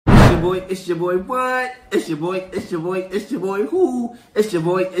it's your boy, what? It's your boy who? It's your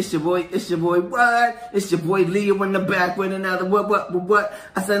boy, what? It's your boy Leo in the back with another what?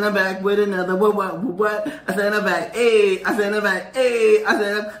 I said I'm back with another what? I said I'm back, ayy. I said I'm back, ayy.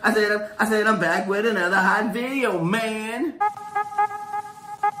 I said I'm back with another hot video, man.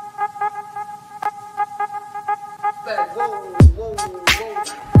 Back, whoa.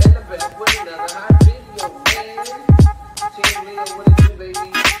 And I'm back with another hot video, man. Team Leo, what it do,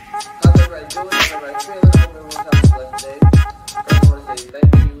 baby? How's everybody doing? How's everybody feeling? I hope everyone's having a blessed day. First, I want to say thank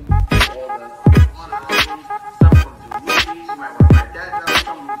you to all the albums. Some of them do movies. You might want to write that down.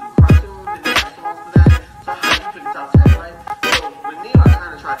 Some of them do cartoons and they have songs for that. So how do you pick it out to everybody? So with Neo, I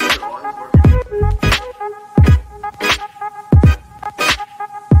kind of tried to do all his work.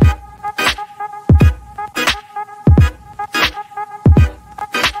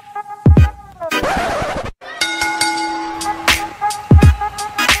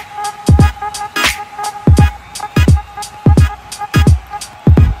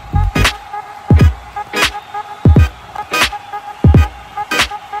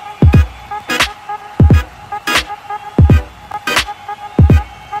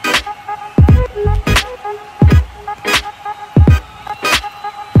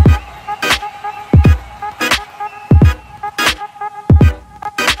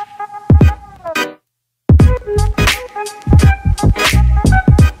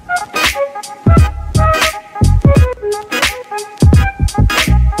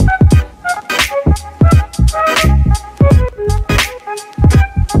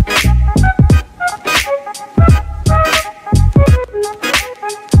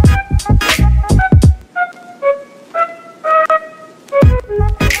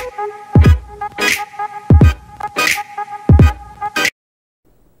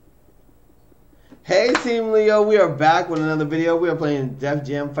 Hey Team Leo, we are back with another video. We are playing Def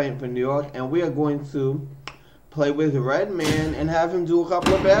Jam Fighting for New York, and we are going to play with REDMAN and have him do a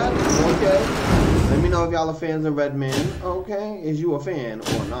couple of battles, okay? Let me know if y'all are fans of REDMAN, okay? Is you a fan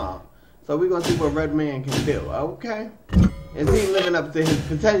or not? So we're going to see what REDMAN can do, okay? Is he living up to his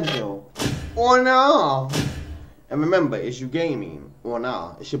potential or not? And remember, it's you gaming or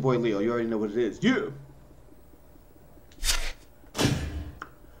not? It's your boy Leo, you already know what it is. Yeah!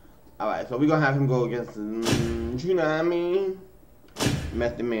 Alright, so we're going to have him go against, you know what I mean?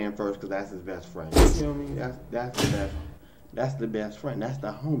 Method Man first, because that's his best friend. You feel me? That's the best. That's the best friend. That's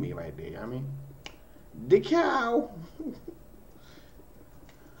the homie right there, I mean. The cow.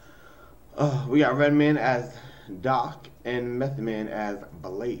 We got REDMAN as Doc and Method Man as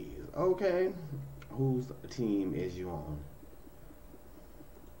Blaze. Okay. Whose team is you on?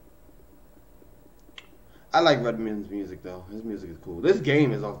 I like REDMAN's music though. His music is cool. This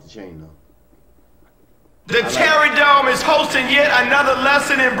game is off the chain though. The Terry Dome is hosting yet another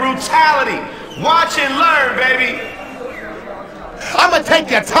lesson in brutality. Watch and learn, baby. I'ma take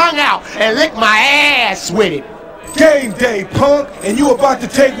your tongue out and lick my ass with it. Game day, punk, and you about to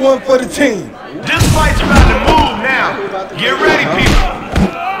take one for the team. This fight's about to move now. Get ready, people.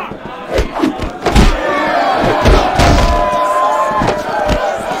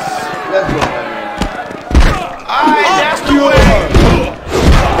 Let's go. That's the way.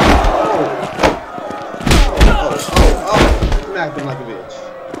 Smacked him like a bitch.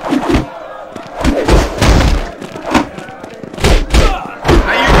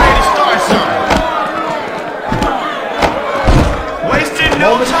 Are you ready to start, son? Wasting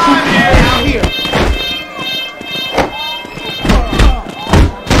no time here. Out here.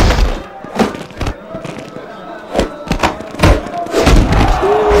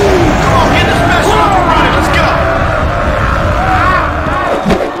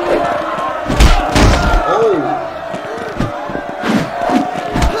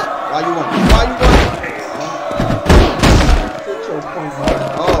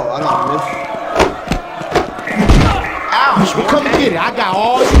 Well, come and get it. I got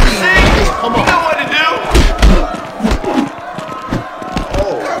all you need. Come on. You know what to do.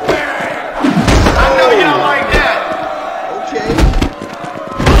 Oh. I know y'all like that. Okay.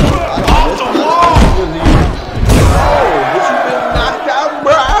 Off the wall. Oh, but you been knocked out,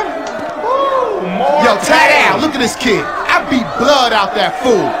 bro. More Yo, tie down. Look at this kid. I beat blood out that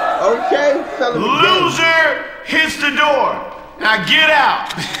fool. Okay, tell him again. Loser hits the door. Now get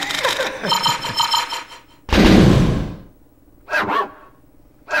out.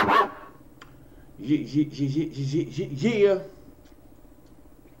 Yeah.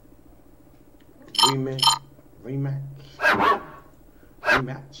 Rematch.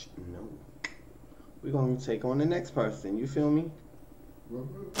 No. We're gonna take on the next person. You feel me?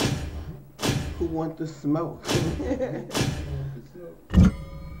 Who want the smoke?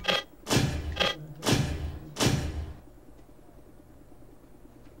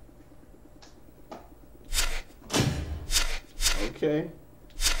 Okay.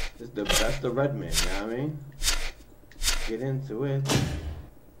 It's the best of Redman, you know what I mean? Get into it.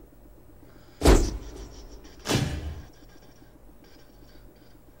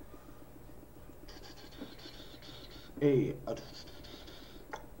 Hey.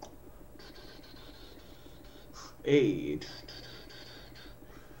 Hey.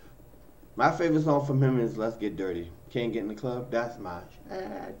 My favorite song from him is Let's Get Dirty. Can't Get in the Club. That's my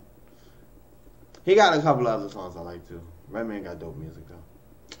shit. He got a couple other songs I like too. Redman got dope music though.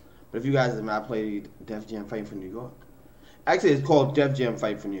 But if you guys have not played Def Jam Fight for New York, actually it's called Def Jam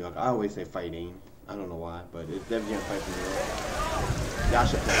Fight for New York. I always say fighting. I don't know why, but it's Def Jam Fight for New York. Y'all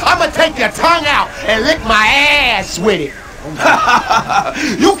should play it. I'ma take your tongue out and lick my ass with it.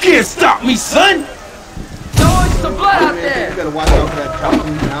 You can't stop me, son. No, it's the blood out there. You better watch out for that chop, you know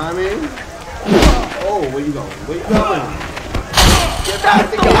what I mean? Oh, where you going? Where you going? Get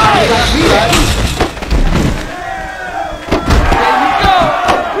back to your house.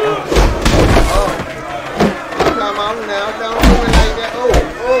 Now, don't do it like that. Oh.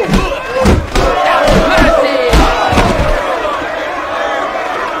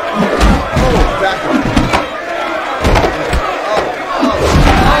 Back up.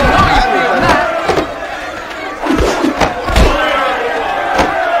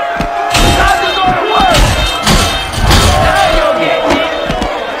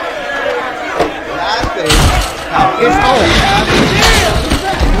 It's on.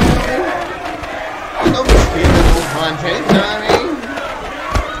 Content, you know what I mean?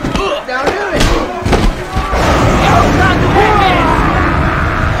 Don't do it.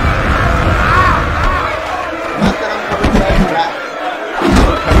 Not that I'm coming to that crap.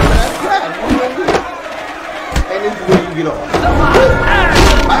 Coming to that crap. And this is where you get off.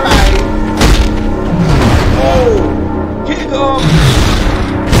 Bye bye. Oh, kick off.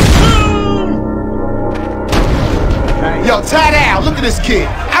 Yo, tie down. Look at this kid.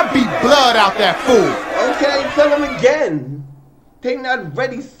 I beat blood out that fool. Okay, tell him again. Take that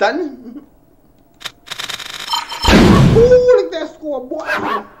ready, son. Ooh, look at that score, boy.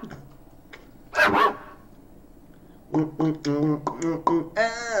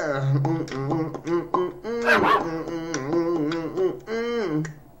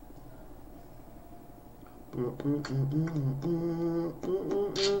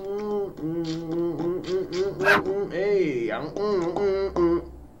 Hey,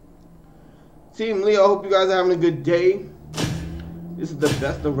 Team Leo, I hope you guys are having a good day. This is the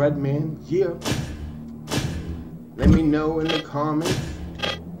best of Redman. Yeah. Let me know in the comments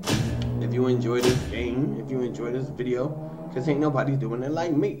if you enjoy this game, if you enjoy this video, because ain't nobody doing it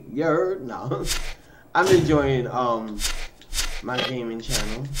like me. You heard? No. I'm enjoying my gaming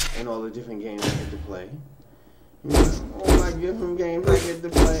channel and all the different games I get to play. You know, all my different games I get to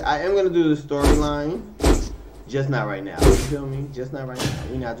play. I am going to do the storyline. Just not right now. You feel me? Just not right now.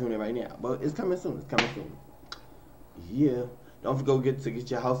 We're not doing it right now. But it's coming soon. It's coming soon. Yeah. Don't forget to get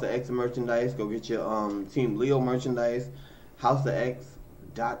your House of X merchandise. Go get your Team Leo merchandise.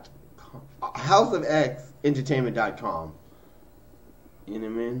 HouseofXentertainment.com. You know what I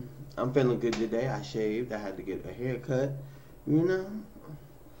mean? I'm feeling good today. I shaved. I had to get a haircut. You know?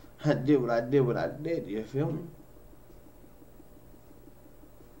 I did what I did. You feel me?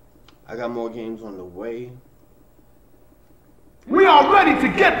 I got more games on the way. We are ready to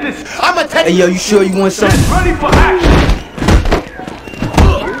get this. I'ma take. Hey, yo, you sure you want something? Ready for action.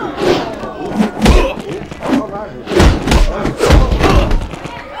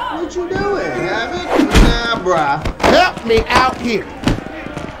 What you doing, Abbott? Nah, bruh. Help me out here.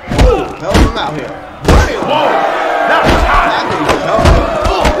 Help him out here. Whoa, that was hot.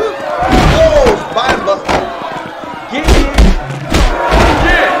 Oh, spine buster. Get it.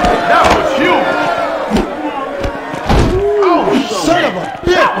 Yeah, that was huge. Son of a bitch.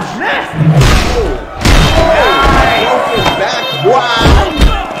 That was nasty. Broken back. Wow.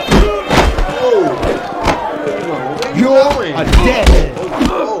 Oh. You're a dead.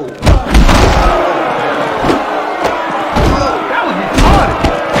 Oh. That was retarded.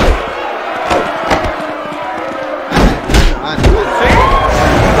 I knew it.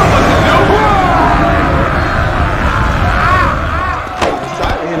 I was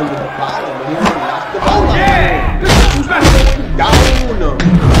trying to hit him with the bottom, but he knocked the ball out. Yeah. Down.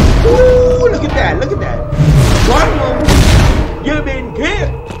 Ooh, look at that. Look at that. You've been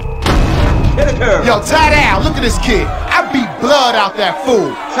kicked. Hit a curve. Yo, tie down. Look at this kid. I beat blood out that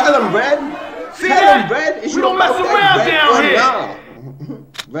fool. Tell him, Red. See Tell that? him, Red. We don't mess around down here. Nah.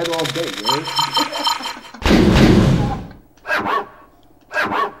 Red all day, Red.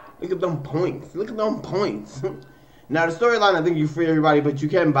 Look at them points. Look at them points. Now, the storyline, I think you free everybody, but you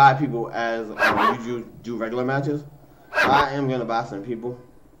can buy people as you do regular matches. I am gonna buy some people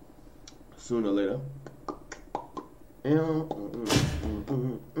sooner or later.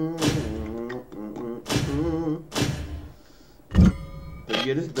 But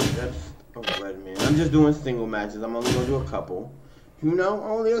yeah, this is the best of REDMAN. I'm just doing single matches. I'm only gonna do a couple. You know,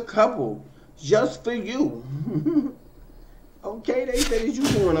 only a couple. Just for you. Okay, they said that you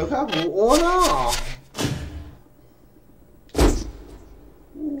doing a couple or no.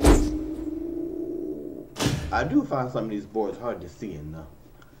 I do find some of these boards hard to see enough.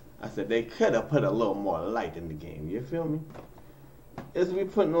 I said they could have put a little more light in the game. You feel me? Is we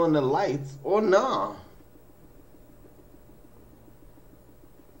putting on the lights or nah?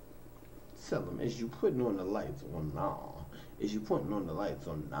 Tell them, is you putting on the lights or nah? Is you putting on the lights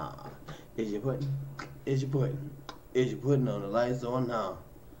or nah? Is you putting on the lights or nah?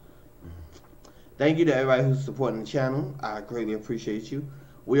 Thank you to everybody who's supporting the channel. I greatly appreciate you.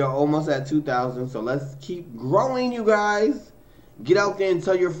 We are almost at 2,000, so let's keep growing, you guys. Get out there and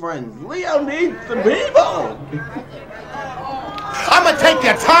tell your friends. Leo needs some people. I'ma take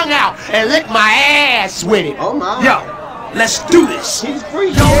your tongue out and lick my ass with it. Oh my. Yo, let's do this. He's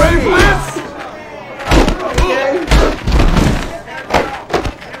free. Y'all ready for this? Okay.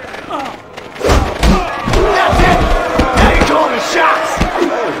 That's it. Now you're calling the shots.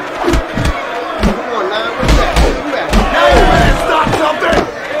 Come on, now. What's that? Where you at? Now you better stop something.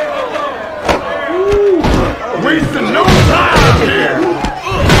 Wasting no time here.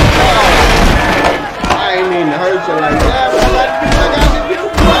 I ain't mean to hurt you like that, but I got to do.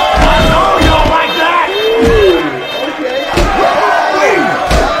 I know you don't like that. Okay.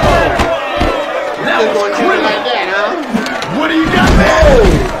 That Just was going to do it like that, huh? What do you got there?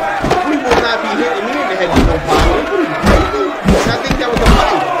 We will not be hitting me in the head with no bottle. What are you crazy? I think that was a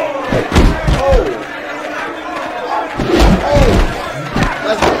fight.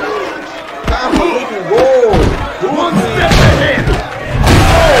 Let's go. Time for looking gold. One step ahead.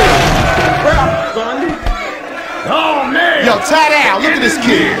 Crap, son. Oh, man. Yo, tie down. Look at this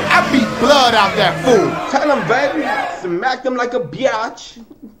kid. I beat blood out that fool. Tell him, baby. Smack them like a biatch.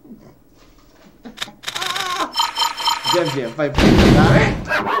 Def Jam, fight for me, guys.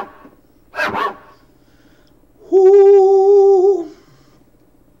 Whoo.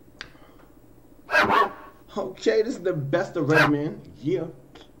 Okay, this is the best of REDMAN. Yeah.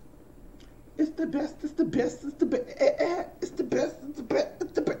 It's the best, it's the best, it's the best, it's the best, it's the best,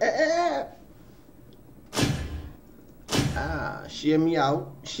 it's the best. Share me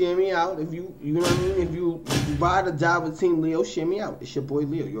out. Share me out. If you know what I mean? If you ride or die with Team Leo, share me out. It's your boy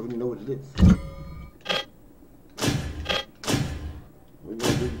Leo. You already know what it is. We're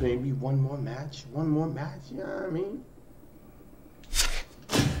gonna do maybe one more match. One more match, you know what I mean?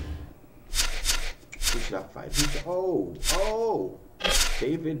 Who should I fight? Oh,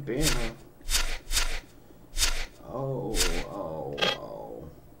 David Banner. Oh.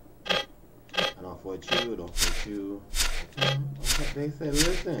 I don't fight you. Okay, they said,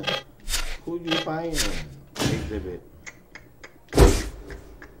 listen, who you fighting? Exhibit. I'll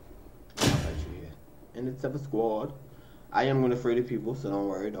fight you here. And it's of a squad. I am going to afraid of people, so don't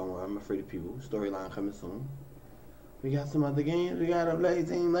worry, I'm afraid of people. Storyline coming soon. We got some other games. We got to play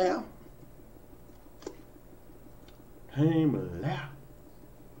Team Leo. Team Leo.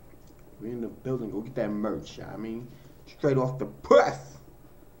 We in the building. Go get that merch. I mean, straight off the press.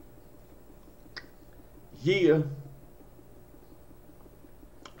 Yeah.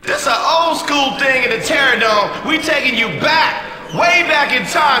 This an old school thing in the Terror Dome. We taking you back, way back in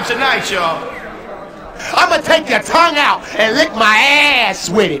time tonight, y'all. I'ma take your tongue out and lick my ass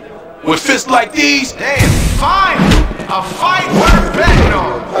with it. With fists like these? Damn, fine. A fight worth betting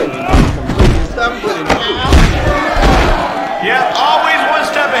on. Yeah, always one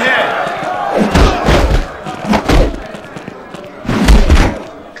step ahead.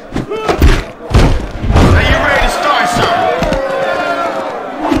 Now you ready to start something?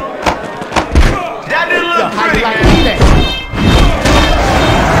 That didn't look pretty, man.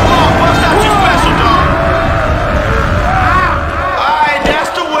 Come on, bust out your special, dog. Alright,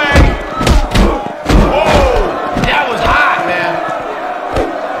 that's the way. Whoa, that was hot, man.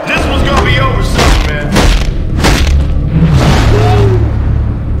 This one's gonna be over soon, man.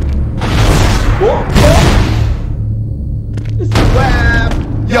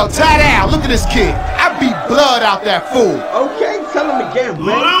 Yo, tie down. Look at this kid. I beat blood out that fool. Okay, tell him again,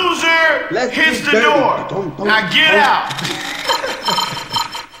 man. Loser hits the door. Now get out.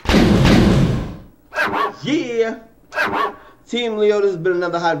 Yeah. Team Leo, this has been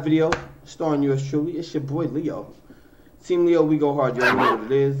another hot video starring yours truly. It's your boy Leo. Team Leo, we go hard. You already know what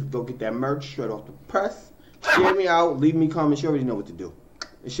it is. Go get that merch straight off the press. Share me out. Leave me comments. You already know what to do.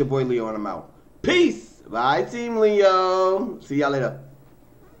 It's your boy Leo, and I'm out. Peace. Bye, Team Leo. See y'all later.